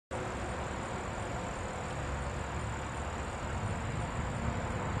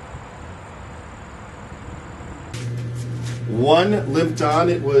One limped on,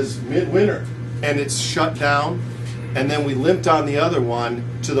 it was midwinter, and it's shut down. And then we limped on the other one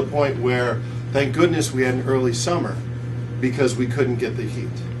to the point where, thank goodness, we had an early summer because we couldn't get the heat.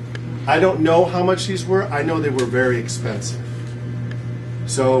 I don't know how much these were. I know they were very expensive.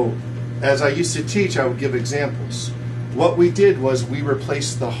 So, as I used to teach, I would give examples. What we did was we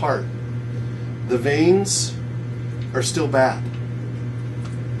replaced the heart. The veins are still bad.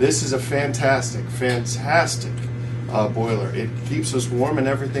 This is a fantastic boiler. It keeps us warm and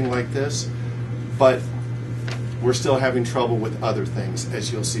everything like this, but we're still having trouble with other things,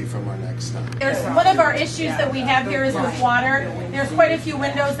 as you'll see from our next stop. One of our issues that we have here is with water. There's quite a few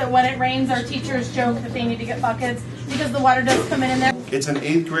windows that when it rains, our teachers joke that they need to get buckets because the water does come in there. It's an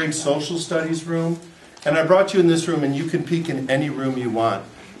 8th grade social studies room, and I brought you in this room, and you can peek in any room you want.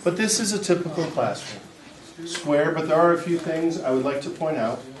 But this is a typical classroom. Square, but there are a few things I would like to point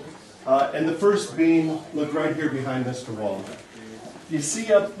out. And the first being, look right here behind Mr. Waldman. You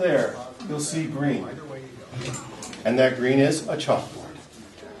see up there, you'll see green. And that green is a chalkboard.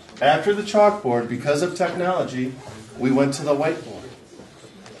 After the chalkboard, because of technology, we went to the whiteboard.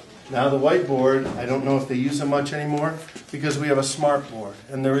 Now the whiteboard, I don't know if they use it much anymore because we have a smart board.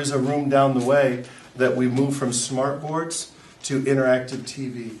 And there is a room down the way that we moved from smart boards to interactive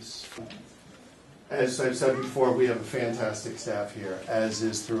TVs. As I've said before, we have a fantastic staff here, as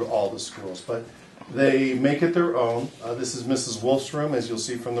is through all the schools. But they make it their own. This is Mrs. Wolf's room, as you'll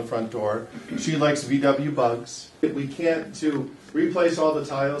see from the front door. She likes VW bugs. We can't, to replace all the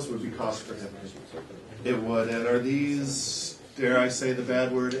tiles would be cost prohibitive. It would. And are these, dare I say the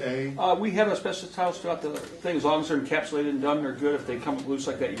bad word, A? We have asbestos tiles throughout the thing. As long as they're encapsulated and done, they're good. If they come loose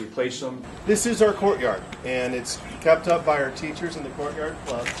like that, you replace them. This is our courtyard, and it's kept up by our teachers in the Courtyard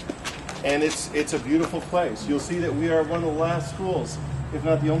Club. And it's a beautiful place. You'll see that we are one of the last schools, if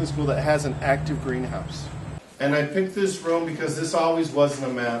not the only school, that has an active greenhouse. And I picked this room because this always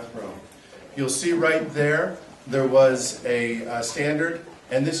wasn't a math room. You'll see right there, there was a standard,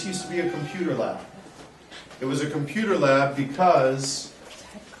 and this used to be a computer lab. It was a computer lab because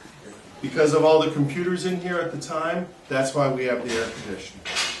of all the computers in here at the time. That's why we have the air conditioning.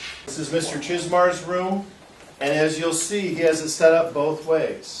 This is Mr. Chismar's room. And as you'll see, he has it set up both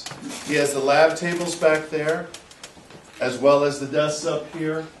ways. He has the lab tables back there, as well as the desks up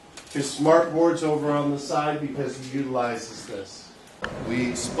here. His smart board's over on the side because he utilizes this.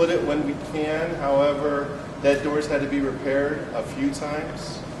 We split it when we can. However, that door's had to be repaired a few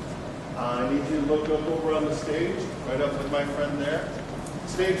times. I need you to look up over on the stage, right up with my friend there.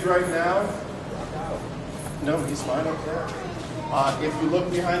 Stage right now. No, he's fine up there. If you look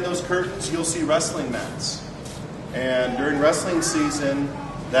behind those curtains, you'll see wrestling mats. And during wrestling season,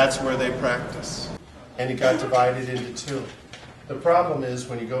 that's where they practice. And it got divided into two. The problem is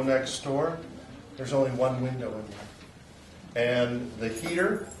when you go next door, there's only one window in there. And the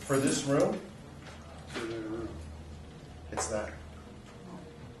heater for this room, it's that.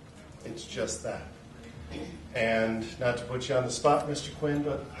 It's just that. And not to put you on the spot, Mr. Quinn,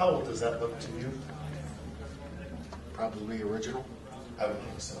 but how old does that look to you? Probably original. I would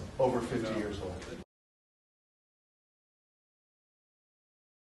think so. Over 50 years old.